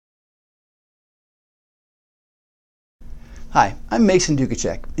Hi, I'm Mason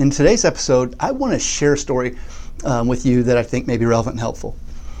Dukacek. In today's episode, I want to share a story with you that I think may be relevant and helpful.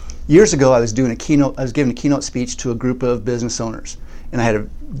 Years ago, I was giving a keynote speech to a group of business owners, and I had a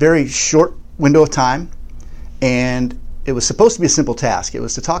very short window of time, and it was supposed to be a simple task. It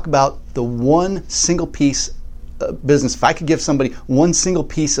was to talk about the one single piece of business. If I could give somebody one single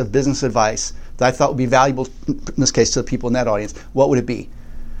piece of business advice that I thought would be valuable, in this case to the people in that audience, what would it be?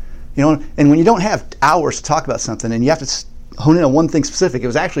 You know, and when you don't have hours to talk about something and you have to hone in on one thing specific, it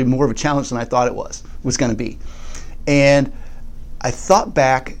was actually more of a challenge than I thought it was going to be. And I thought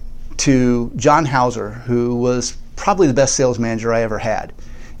back to John Hauser, who was probably the best sales manager I ever had.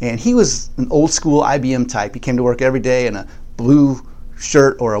 And he was an old school IBM type. He came to work every day in a blue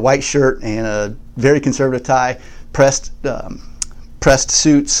shirt or a white shirt and a very conservative tie, pressed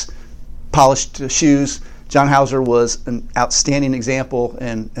suits, polished shoes. John Hauser was an outstanding example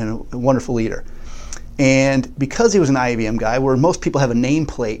and a wonderful leader. And because he was an IBM guy, where most people have a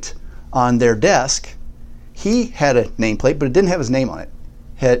nameplate on their desk, he had a nameplate, but it didn't have his name on it.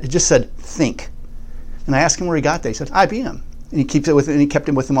 It just said, think. And I asked him where he got that. He said, IBM. And he keeps it with it, and he kept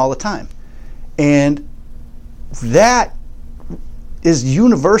it with him all the time. And that is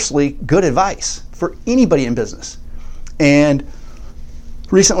universally good advice for anybody in business. And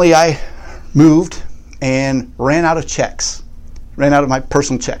recently I moved and ran out of my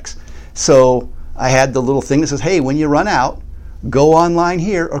personal checks. So I had the little thing that says, hey, when you run out, go online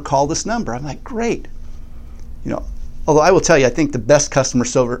here or call this number. I'm like, great. You know, although I will tell you, I think the best customer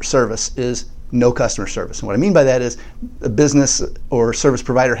service is no customer service. And what I mean by that is a business or service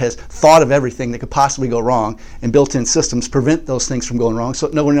provider has thought of everything that could possibly go wrong, and built-in systems prevent those things from going wrong, so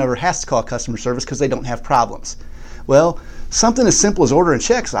no one ever has to call customer service because they don't have problems. Well, something as simple as ordering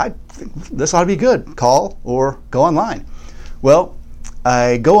checks, I think this ought to be good. Call or go online. Well,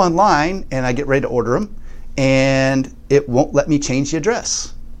 I go online and I get ready to order them, and it won't let me change the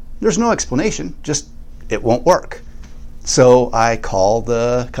address. There's no explanation, just it won't work. So I call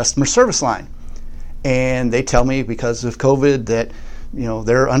the customer service line, and they tell me because of COVID that, you know,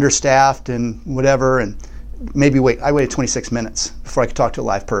 they're understaffed and whatever, and I waited 26 minutes before I could talk to a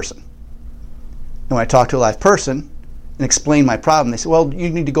live person. And when I talked to a live person and explained my problem, they said, well, you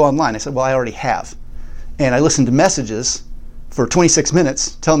need to go online. I said, well, I already have. And I listened to messages for 26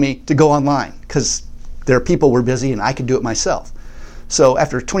 minutes telling me to go online because their people were busy and I could do it myself. So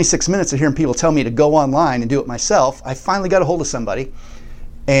after 26 minutes of hearing people tell me to go online and do it myself, I finally got a hold of somebody,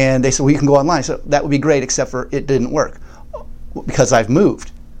 and they said, well, you can go online. So that would be great, except for it didn't work because I've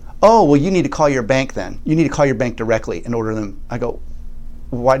moved. Oh, well, you need to call your bank then. You need to call your bank directly and order them. I go,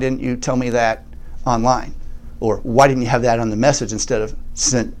 why didn't you tell me that online? Or why didn't you have that on the message instead of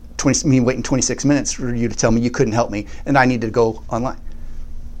me waiting 26 minutes for you to tell me you couldn't help me and I needed to go online?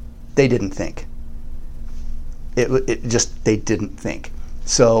 They didn't think. They didn't think.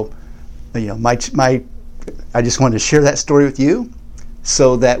 So, you know, I just wanted to share that story with you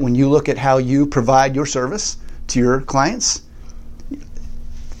so that when you look at how you provide your service to your clients,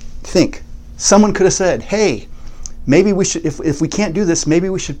 think. Someone could have said, hey, maybe we should, if we can't do this, maybe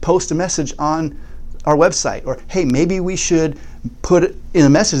we should post a message on our website, or hey, maybe we should put it in a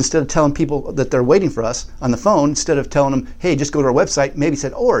message instead of telling people that they're waiting for us on the phone, instead of telling them, hey, just go to our website. Maybe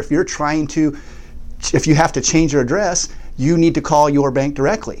said, or if you have to change your address, you need to call your bank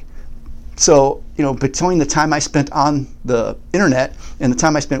directly. So, you know, between the time I spent on the internet and the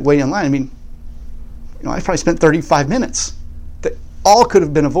time I spent waiting online, I mean, you know, I probably spent 35 minutes that all could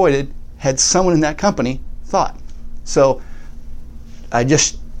have been avoided had someone in that company thought. So I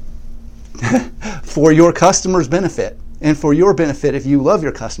just, for your customers' benefit and for your benefit, if you love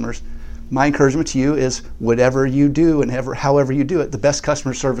your customers, my encouragement to you is whatever you do and however you do it, the best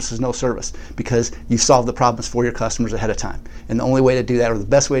customer service is no service, because you solve the problems for your customers ahead of time. And the only way to do that, or the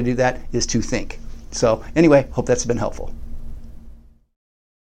best way to do that, is to think. So anyway, hope that's been helpful.